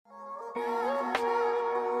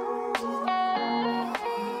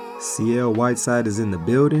CL Whiteside is in the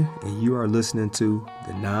building, and you are listening to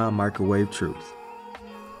The Non-Microwave Truth.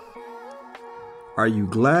 Are you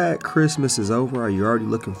glad Christmas is over? Are you already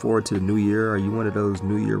looking forward to the new year? Are you one of those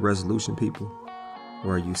New Year resolution people?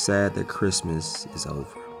 Or are you sad that Christmas is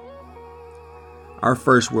over? Our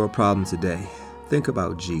first world problem today. Think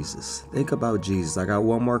about Jesus. Think about Jesus. I got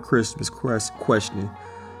one more Christmas question,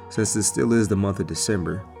 since it still is the month of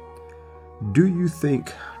December. Do you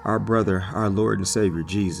think our brother, our Lord and Savior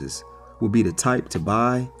Jesus, will be the type to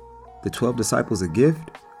buy the 12 disciples a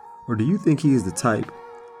gift? Or do you think he is the type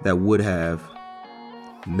that would have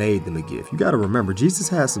made them a gift? You got to remember, Jesus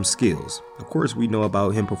has some skills. Of course, we know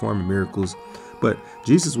about him performing miracles, but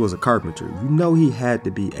Jesus was a carpenter. You know he had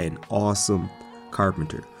to be an awesome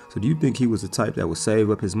carpenter. So do you think he was the type that would save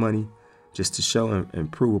up his money just to show him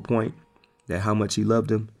and prove a point that how much he loved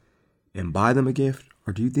them and buy them a gift?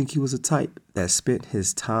 Or do you think he was a type that spent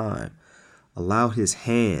his time, allowed his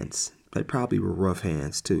hands, they probably were rough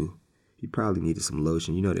hands too. He probably needed some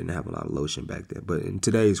lotion. You know, they didn't have a lot of lotion back then. But in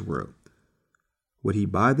today's world, would he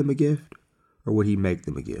buy them a gift or would he make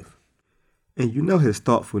them a gift? And you know his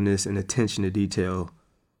thoughtfulness and attention to detail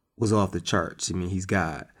was off the charts. I mean, he's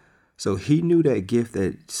God. So he knew that gift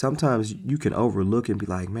that sometimes you can overlook and be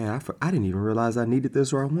like, man, I didn't even realize I needed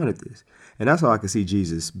this or I wanted this. And that's how I could see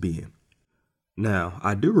Jesus being. Now,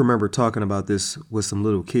 I do remember talking about this with some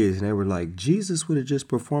little kids, and they were like, Jesus would have just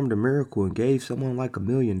performed a miracle and gave someone like $1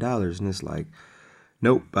 million. And it's like,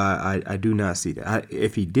 nope, I do not see that.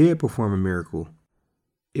 If he did perform a miracle,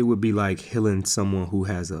 it would be like healing someone who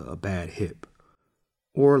has a bad hip,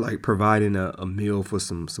 or like providing a meal for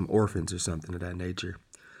some orphans or something of that nature.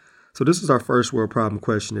 So this is our first world problem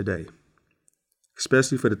question today,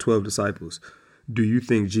 especially for the 12 disciples. Do you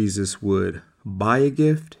think Jesus would buy a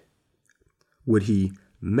gift? Would he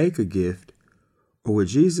make a gift? Or would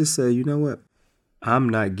Jesus say, you know what? I'm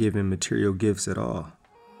not giving material gifts at all.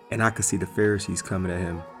 And I could see the Pharisees coming at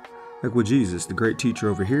him. Like with Jesus, the great teacher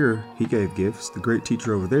over here, he gave gifts. The great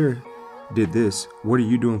teacher over there did this. What are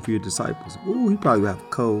you doing for your disciples? Ooh, he probably would have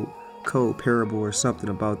a cold parable or something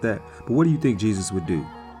about that. But what do you think Jesus would do?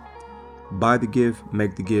 Buy the gift,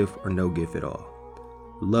 make the gift, or no gift at all?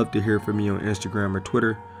 Love to hear from you on Instagram or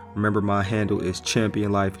Twitter. Remember, my handle is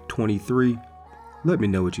ChampionLife23. Let me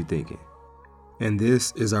know what you're thinking. And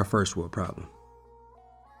this is our first world problem.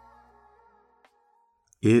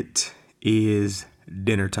 It is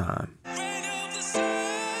dinner time.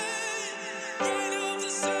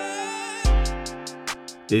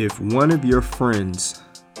 If one of your friends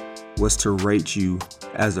was to rate you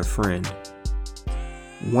as a friend,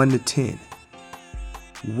 1 to 10,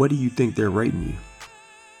 what do you think they're rating you?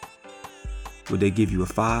 Would they give you a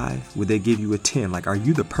 5? Would they give you a 10? Like, are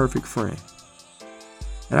you the perfect friend?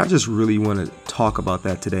 And I just really want to talk about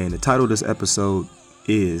that today. And the title of this episode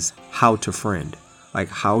is How to Friend. Like,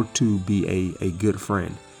 how to be a good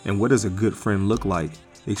friend. And what does a good friend look like,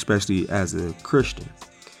 especially as a Christian?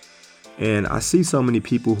 And I see so many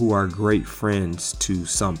people who are great friends to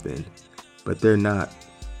something, but they're not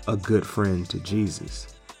a good friend to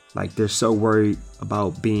Jesus. Like, they're so worried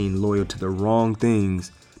about being loyal to the wrong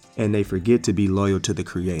things, and they forget to be loyal to the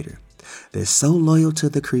Creator. They're so loyal to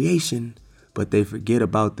the creation, but they forget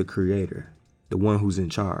about the Creator, the one who's in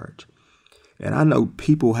charge. And I know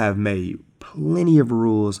people have made plenty of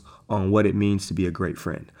rules on what it means to be a great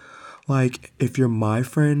friend. Like, if you're my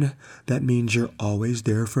friend, that means you're always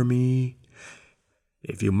there for me.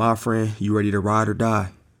 If you're my friend, you ready to ride or die.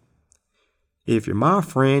 If you're my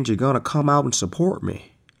friend, you're going to come out and support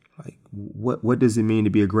me. Like, what does it mean to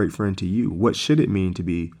be a great friend to you? What should it mean to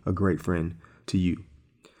be a great friend to you?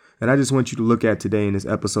 And I just want you to look at today in this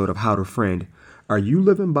episode of How to Friend. Are you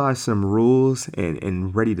living by some rules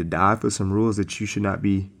and ready to die for some rules that you should not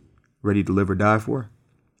be ready to live or die for?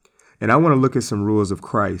 And I want to look at some rules of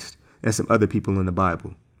Christ and some other people in the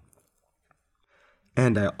Bible.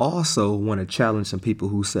 And I also want to challenge some people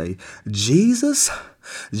who say, Jesus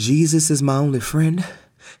is my only friend.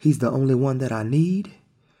 He's the only one that I need.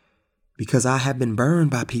 Because I have been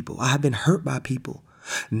burned by people. I have been hurt by people.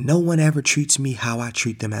 No one ever treats me how I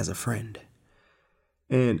treat them as a friend.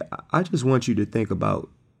 And I just want you to think about,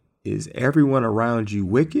 is everyone around you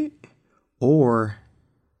wicked? Or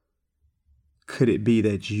could it be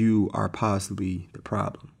that you are possibly the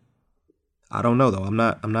problem? I don't know, though. I'm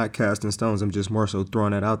not casting stones. I'm just more so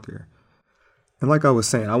throwing that out there. And like I was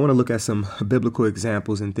saying, I want to look at some biblical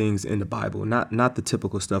examples and things in the Bible, not the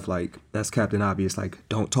typical stuff like that's Captain Obvious, like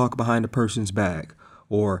don't talk behind a person's back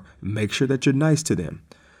or make sure that you're nice to them.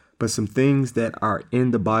 but some things that are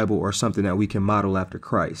in the Bible or something that we can model after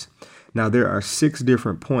Christ. Now, there are 6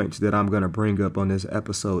 different points that I'm going to bring up on this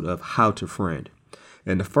episode of How to Friend.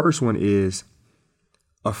 And the first one is,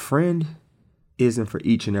 a friend isn't for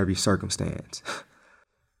each and every circumstance.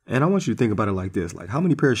 And I want you to think about it like this. Like, how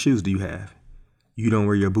many pair of shoes do you have? You don't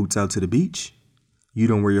wear your boots out to the beach. You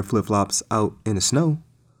don't wear your flip-flops out in the snow.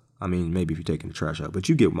 I mean, maybe if you're taking the trash out, but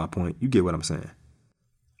you get my point. You get what I'm saying.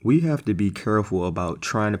 We have to be careful about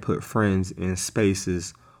trying to put friends in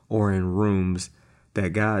spaces or in rooms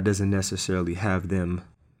that God doesn't necessarily have them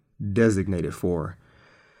designated for.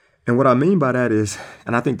 And what I mean by that is,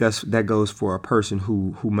 and I think that goes for a person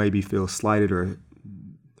who maybe feels slighted or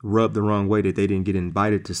rubbed the wrong way that they didn't get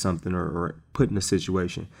invited to something or put in a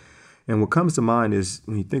situation. And what comes to mind is,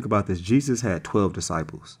 when you think about this, Jesus had 12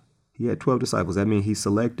 disciples. He had 12 disciples. That means he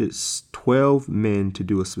selected 12 men to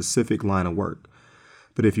do a specific line of work.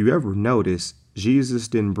 But if you ever notice, Jesus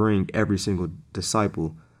didn't bring every single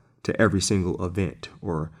disciple to every single event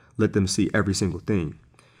or let them see every single thing.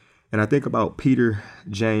 And I think about Peter,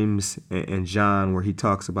 James, and John, where he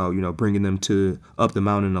talks about, bringing them up the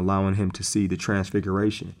mountain, allowing him to see the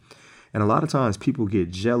transfiguration. And a lot of times people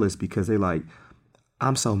get jealous because they like,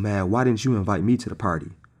 I'm so mad. Why didn't you invite me to the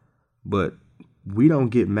party? But we don't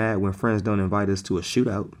get mad when friends don't invite us to a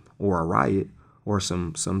shootout or a riot or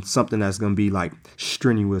something that's going to be like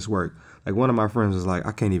strenuous work. Like, one of my friends was like,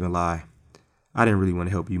 I can't even lie, I didn't really want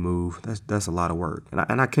to help you move. That's a lot of work.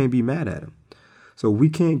 And I can't be mad at him. So we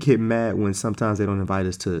can't get mad when sometimes they don't invite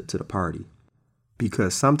us to the party,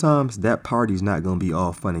 because sometimes that party's not going to be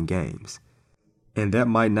all fun and games. And that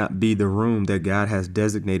might not be the room that God has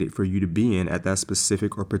designated for you to be in at that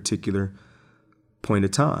specific or particular point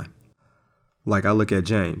of time. Like, I look at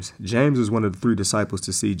James. James was one of the 3 disciples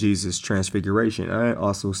to see Jesus' transfiguration. I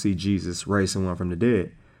also see Jesus raise someone from the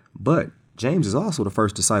dead. But James is also the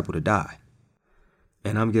first disciple to die.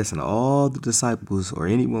 And I'm guessing all the disciples or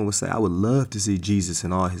anyone would say, I would love to see Jesus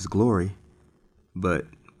in all his glory. But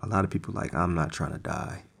a lot of people are like, I'm not trying to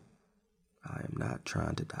die. I am not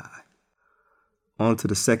trying to die. On to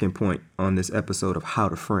the second point on this episode of How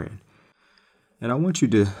to Friend. And I want you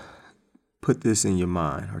to put this in your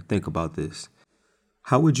mind or think about this.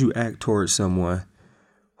 How would you act towards someone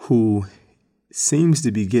who seems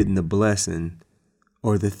to be getting the blessing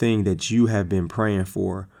or the thing that you have been praying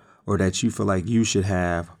for, or that you feel like you should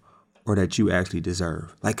have, or that you actually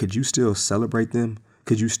deserve? Like, could you still celebrate them?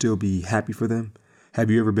 Could you still be happy for them? Have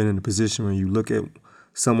you ever been in a position where you look at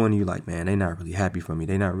someone and you're like, man, they're not really happy for me.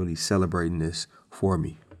 They're not really celebrating this for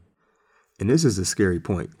me. And this is a scary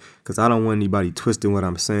point, because I don't want anybody twisting what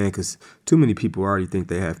I'm saying, because too many people already think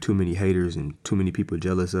they have too many haters and too many people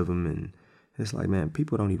jealous of them. And it's like, man,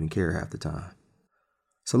 people don't even care half the time.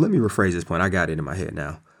 So let me rephrase this point. I got it in my head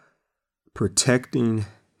now. Protecting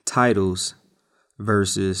titles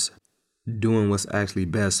versus doing what's actually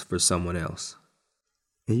best for someone else.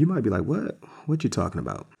 And you might be like, what you talking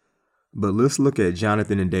about? But let's look at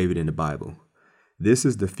Jonathan and David in the Bible. This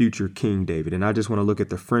is the future King David. And I just want to look at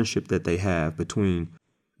the friendship that they have between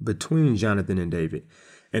Jonathan and David.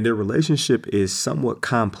 And their relationship is somewhat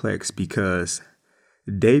complex because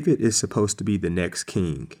David is supposed to be the next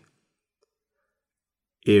king.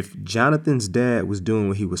 If Jonathan's dad was doing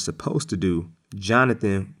what he was supposed to do,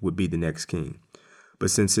 Jonathan would be the next king.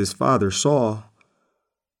 But since his father, Saul,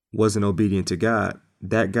 wasn't obedient to God,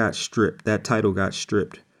 that title got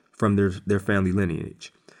stripped from their family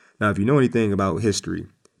lineage. Now, if you know anything about history,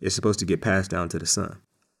 it's supposed to get passed down to the son.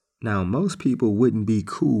 Now, most people wouldn't be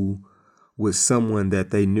cool with someone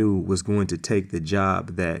that they knew was going to take the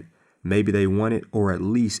job that maybe they wanted, or at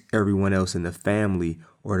least everyone else in the family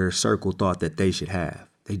or their circle thought that they should have.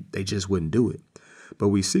 They just wouldn't do it. But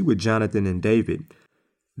we see with Jonathan and David,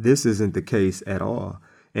 this isn't the case at all.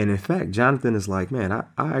 And in fact, Jonathan is like, man, I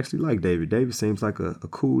actually like David. David seems like a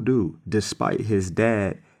cool dude, despite his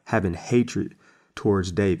dad having hatred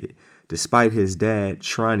towards David, despite his dad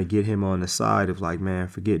trying to get him on the side of like, man,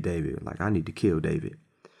 forget David. Like, I need to kill David.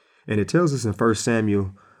 And it tells us in 1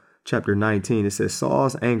 Samuel chapter 19, it says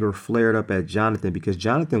Saul's anger flared up at Jonathan because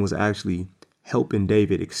Jonathan was actually helping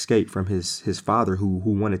David escape from his father who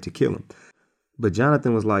wanted to kill him. But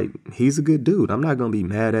Jonathan was like, he's a good dude. I'm not going to be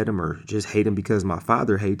mad at him or just hate him because my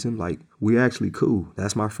father hates him. Like, we actually cool.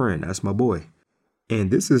 That's my friend. That's my boy. And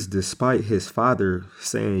this is despite his father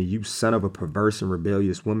saying, you son of a perverse and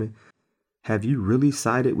rebellious woman. Have you really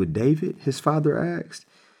sided with David? His father asked.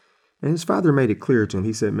 And his father made it clear to him.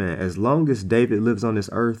 He said, man, as long as David lives on this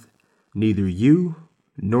earth, neither you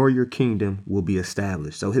nor your kingdom will be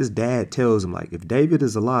established. So his dad tells him, like, if David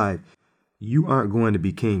is alive, you aren't going to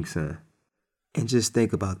be king, son. And just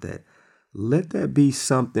think about that. Let that be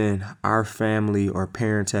something our family or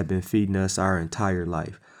parents have been feeding us our entire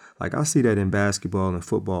life. Like I see that in basketball and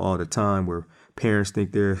football all the time where parents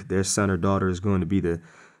think their son or daughter is going to be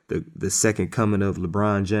the second coming of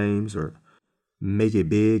LeBron James or make it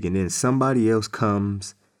big, and then somebody else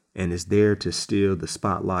comes and is there to steal the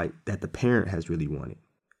spotlight that the parent has really wanted.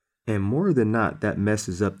 And more than not, that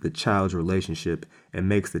messes up the child's relationship and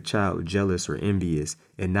makes the child jealous or envious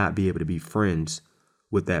and not be able to be friends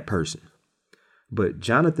with that person. But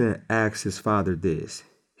Jonathan asks his father this.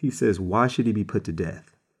 He says, why should he be put to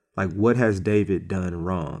death? Like, what has David done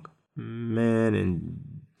wrong? Man,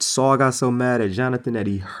 and Saul got so mad at Jonathan that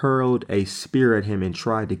he hurled a spear at him and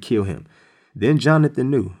tried to kill him. Then Jonathan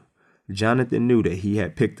knew. Jonathan knew that he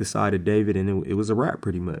had picked the side of David, and it was a wrap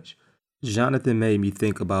pretty much. Jonathan made me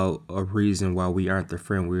think about a reason why we aren't the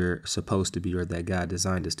friend we're supposed to be or that God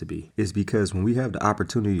designed us to be. It's because when we have the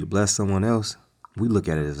opportunity to bless someone else, we look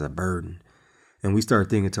at it as a burden. And we start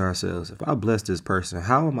thinking to ourselves, if I bless this person,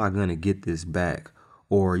 how am I going to get this back?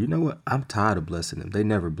 Or, you know what? I'm tired of blessing them. They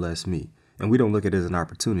never bless me. And we don't look at it as an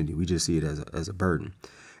opportunity. We just see it as a burden.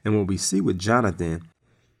 And what we see with Jonathan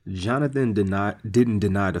didn't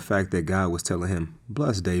deny the fact that God was telling him,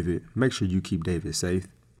 bless David. Make sure you keep David safe.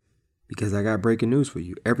 Because I got breaking news for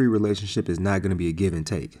you. Every relationship is not going to be a give and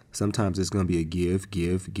take. Sometimes it's going to be a give,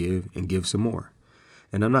 and give some more.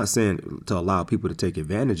 And I'm not saying to allow people to take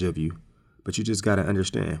advantage of you, but you just got to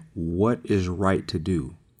understand what is right to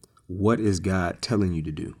do. What is God telling you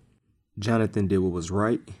to do? Jonathan did what was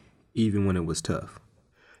right, even when it was tough.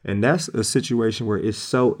 And that's a situation where it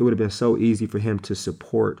would have been so easy for him to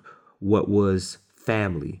support what was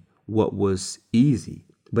family, what was easy.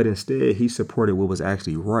 But instead, he supported what was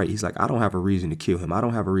actually right. He's like, I don't have a reason to kill him. I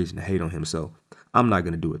don't have a reason to hate on him. So I'm not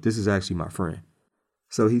going to do it. This is actually my friend.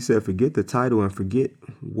 So he said, forget the title and forget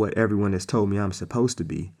what everyone has told me I'm supposed to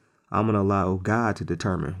be. I'm going to allow God to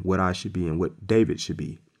determine what I should be and what David should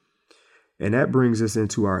be. And that brings us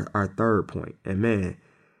into our third point. And man,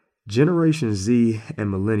 Generation Z and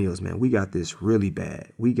millennials, man, we got this really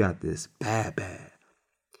bad. We got this bad.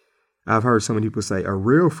 I've heard so many people say a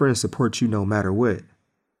real friend supports you no matter what.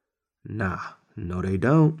 Nah, no, they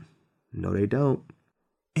don't. No, they don't.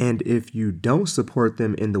 And if you don't support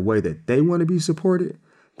them in the way that they want to be supported,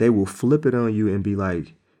 they will flip it on you and be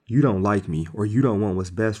like, you don't like me or you don't want what's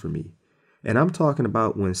best for me. And I'm talking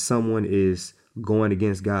about when someone is going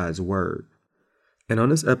against God's word. And on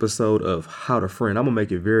this episode of How to Friend, I'm going to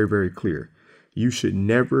make it very, very clear. You should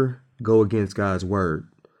never go against God's word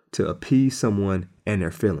to appease someone and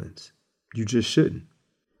their feelings. You just shouldn't.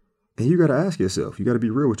 And you got to ask yourself, you got to be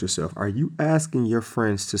real with yourself. Are you asking your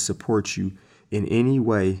friends to support you in any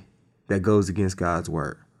way that goes against God's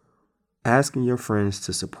word? Asking your friends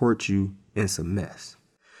to support you in some mess.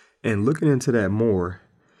 And looking into that more,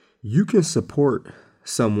 you can support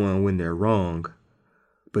someone when they're wrong,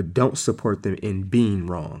 but don't support them in being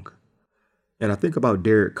wrong. And I think about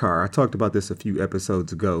Derek Carr. I talked about this a few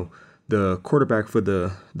episodes ago, the quarterback for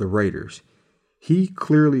the Raiders. He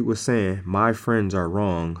clearly was saying, my friends are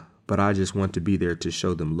wrong, but I just want to be there to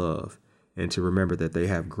show them love and to remember that they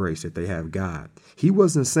have grace, that they have God. He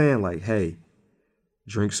wasn't saying like, hey,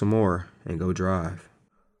 drink some more and go drive.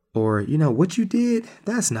 Or, you know, what you did,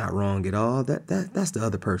 that's not wrong at all. That's the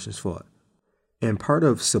other person's fault. And part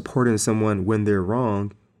of supporting someone when they're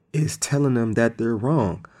wrong is telling them that they're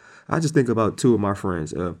wrong. I just think about two of my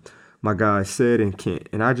friends, my guys Sid and Kent,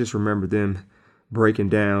 and I just remember them breaking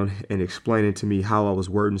down and explaining to me how I was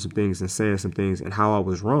wording some things and saying some things and how I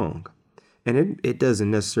was wrong. And it doesn't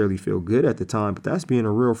necessarily feel good at the time, but that's being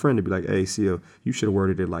a real friend to be like, hey, Seal, you should have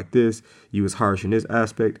worded it like this. You was harsh in this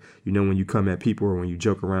aspect. You know, when you come at people or when you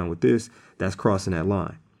joke around with this, that's crossing that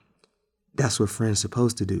line. That's what friends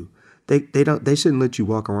supposed to do. They shouldn't let you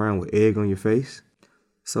walk around with egg on your face.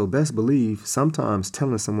 So best believe sometimes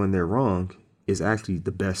telling someone they're wrong is actually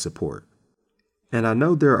the best support. And I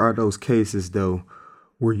know there are those cases, though,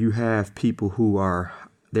 where you have people who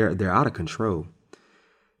they're out of control.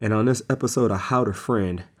 And on this episode of How to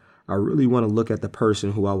Friend, I really want to look at the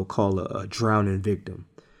person who I would call a drowning victim.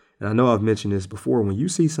 And I know I've mentioned this before. When you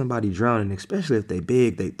see somebody drowning, especially if they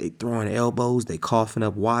big, they throwing elbows, they coughing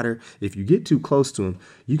up water. If you get too close to them,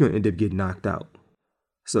 you're going to end up getting knocked out.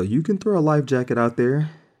 So you can throw a life jacket out there.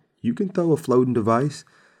 You can throw a floating device,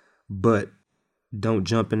 but don't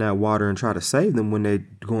jump in that water and try to save them when they're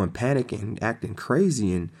going panicking and acting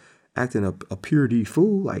crazy and acting a purity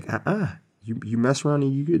fool. Like, You mess around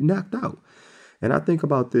and you get knocked out. And I think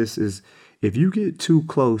about this is if you get too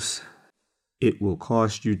close, it will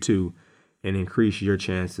cost you too and increase your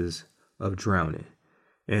chances of drowning.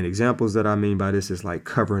 And examples that I mean by this is like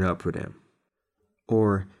covering up for them.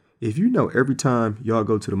 Or If you know every time y'all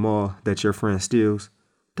go to the mall that your friend steals,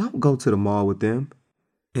 don't go to the mall with them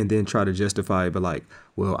and then try to justify it, but like,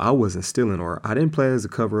 well, I wasn't stealing, or I didn't play as a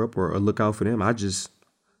cover up or a look out for them. I just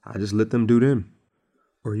let them do them.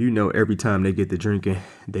 Or you know every time they get to drinking,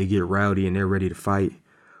 they get rowdy and they're ready to fight,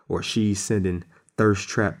 or she's sending thirst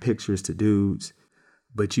trap pictures to dudes,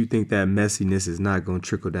 but you think that messiness is not going to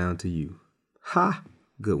trickle down to you. Ha,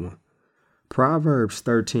 good one. Proverbs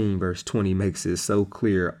 13 verse 20 makes it so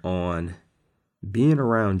clear on being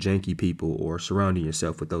around janky people or surrounding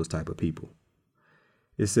yourself with those type of people.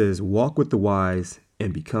 It says, walk with the wise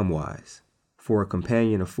and become wise, for a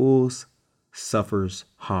companion of fools suffers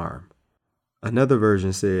harm. Another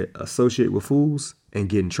version said, associate with fools and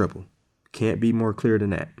get in trouble. Can't be more clear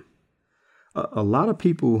than that. A lot of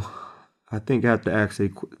people, I think, have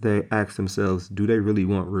to they ask themselves, do they really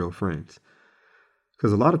want real friends?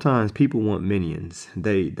 Because a lot of times people want minions.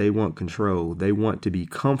 They want control. They want to be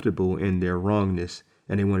comfortable in their wrongness,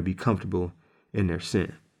 and they want to be comfortable in their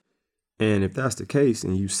sin. And if that's the case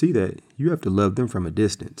and you see that, you have to love them from a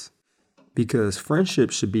distance, because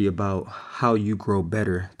friendship should be about how you grow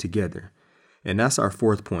better together. And that's our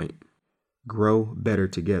fourth point, grow better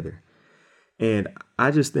together. And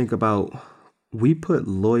I just think about, we put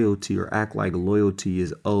loyalty or act like loyalty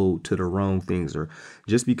is owed to the wrong things, or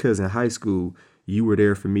just because in high school you were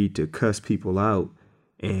there for me to cuss people out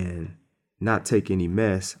and not take any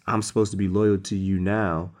mess, I'm supposed to be loyal to you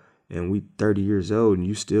now. And we 30 years old and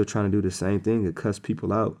you still trying to do the same thing to cuss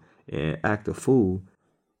people out and act a fool.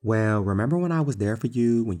 Well, remember when I was there for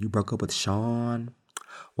you when you broke up with Sean?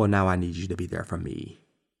 Well, now I need you to be there for me.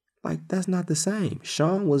 Like, that's not the same.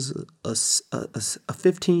 Sean was a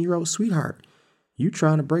 15-year-old sweetheart. You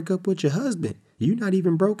trying to break up with your husband. You not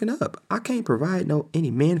even broken up. I can't provide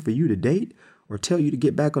any man for you to date or tell you to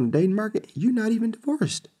get back on the dating market. You not even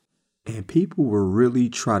divorced. And people will really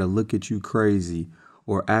try to look at you crazy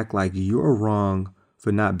or act like you're wrong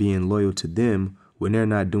for not being loyal to them when they're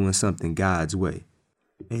not doing something God's way.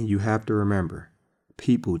 And you have to remember,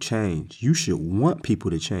 people change. You should want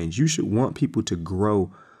people to change. You should want people to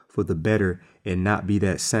grow for the better and not be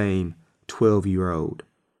that same 12-year-old,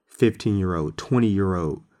 15-year-old,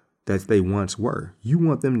 20-year-old that they once were. You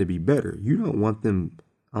want them to be better. You don't want them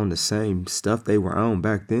on the same stuff they were on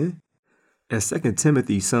back then. And 2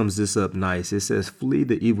 Timothy sums this up nice. It says, flee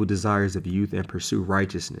the evil desires of youth and pursue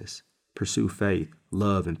righteousness, pursue faith,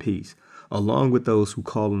 love, and peace, along with those who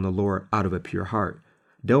call on the Lord out of a pure heart.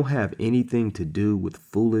 Don't have anything to do with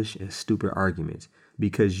foolish and stupid arguments,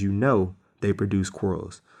 because you know they produce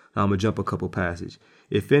quarrels. Now I'm going to jump a couple passages.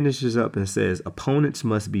 It finishes up and says, opponents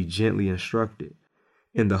must be gently instructed,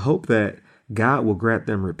 in the hope that God will grant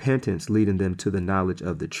them repentance, leading them to the knowledge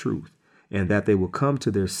of the truth, and that they will come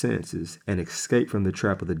to their senses and escape from the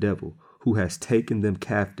trap of the devil, who has taken them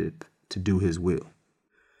captive to do his will.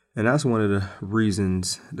 And that's one of the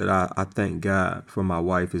reasons that I thank God for my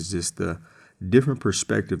wife, is just the different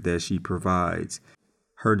perspective that she provides,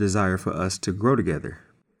 her desire for us to grow together.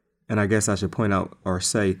 And I guess I should point out or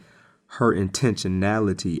say her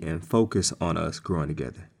intentionality and focus on us growing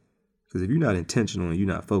together. Because if you're not intentional and you're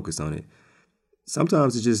not focused on it,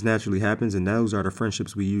 sometimes it just naturally happens, and those are the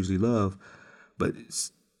friendships we usually love. But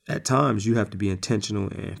at times you have to be intentional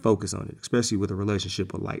and focus on it, especially with a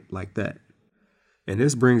relationship like that. And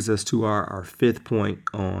this brings us to our fifth point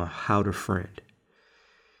on how to friend.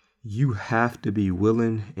 You have to be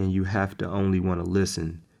willing, and you have to only want to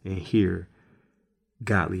listen and hear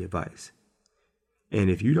godly advice.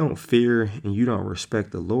 And if you don't fear and you don't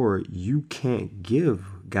respect the Lord, you can't give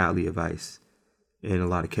godly advice in a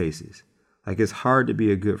lot of cases. Like, it's hard to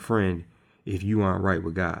be a good friend if you aren't right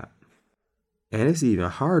with God. And it's even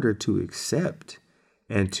harder to accept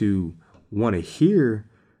and to want to hear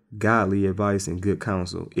godly advice and good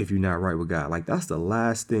counsel if you're not right with God. Like, that's the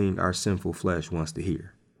last thing our sinful flesh wants to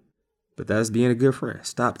hear. But that's being a good friend.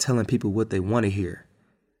 Stop telling people what they want to hear.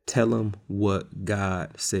 Tell them what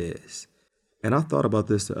God says. And I thought about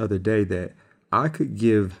this the other day, that I could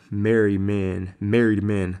give married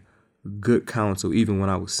men good counsel even when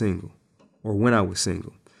I was single.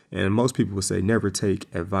 And most people would say never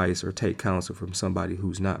take advice or take counsel from somebody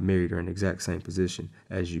who's not married or in the exact same position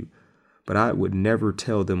as you. But I would never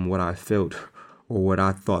tell them what I felt or what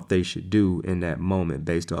I thought they should do in that moment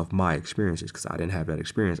based off my experiences, because I didn't have that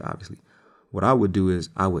experience, obviously. What I would do is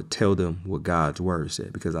I would tell them what God's word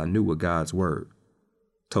said, because I knew what God's word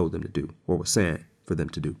told them to do or was saying for them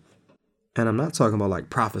to do. And I'm not talking about like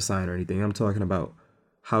prophesying or anything. I'm talking about,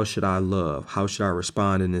 how should I love? How should I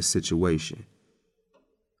respond in this situation?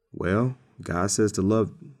 Well, God says to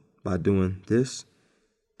love by doing this.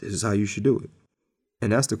 This is how you should do it.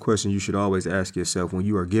 And that's the question you should always ask yourself when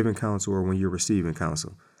you are giving counsel or when you're receiving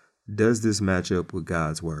counsel. Does this match up with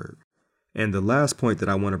God's word? And the last point that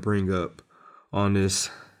I want to bring up on this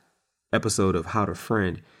episode of How to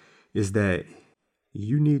Friend is that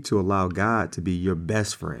you need to allow God to be your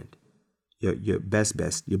best friend, your best,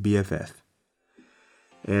 your BFF.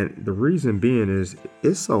 And the reason being is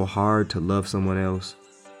it's so hard to love someone else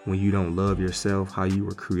when you don't love yourself, how you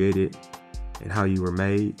were created and how you were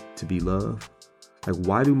made to be loved. Like,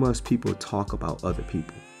 why do most people talk about other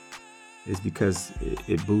people? It's because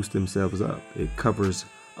it boosts themselves up. It covers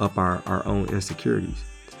up our own insecurities.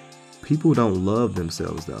 People don't love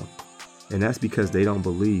themselves though. And that's because they don't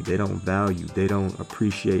believe, they don't value, they don't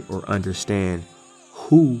appreciate or understand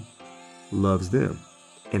who loves them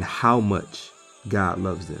and how much God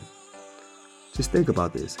loves them. Just think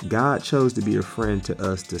about this. God chose to be a friend to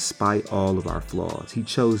us despite all of our flaws. He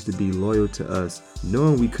chose to be loyal to us,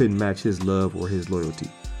 knowing we couldn't match his love or his loyalty.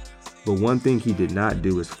 But one thing he did not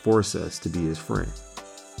do is force us to be his friend.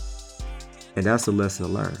 And that's a lesson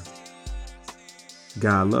to learn.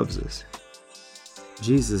 God loves us.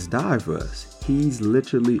 Jesus died for us. He's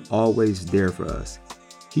literally always there for us.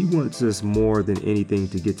 He wants us more than anything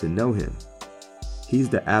to get to know him. He's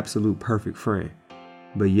the absolute perfect friend.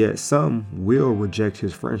 But yet some will reject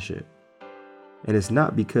his friendship. And it's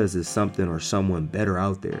not because it's something or someone better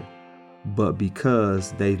out there, but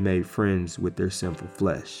because they've made friends with their sinful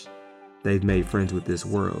flesh. They've made friends with this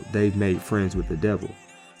world. They've made friends with the devil.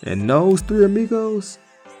 And those three amigos,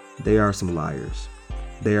 they are some liars.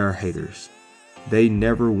 They are haters. They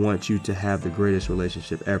never want you to have the greatest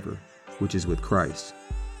relationship ever, which is with Christ.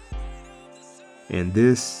 And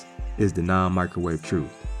this is the non-microwave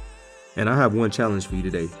truth. And I have one challenge for you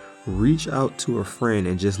today. Reach out to a friend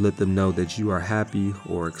and just let them know that you are happy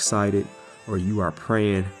or excited or you are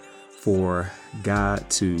praying for God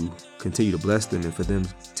to continue to bless them and for them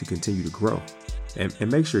to continue to grow.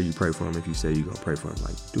 And make sure you pray for them if you say you're going to pray for them.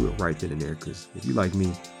 Like, do it right then and there, because if you like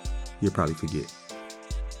me, you'll probably forget.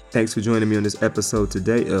 Thanks for joining me on this episode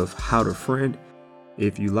today of How to Friend.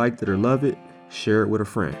 If you liked it or love it, share it with a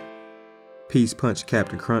friend. Peace, punch,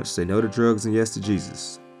 Captain Crunch. Say no to drugs and yes to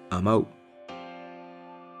Jesus. I'm out.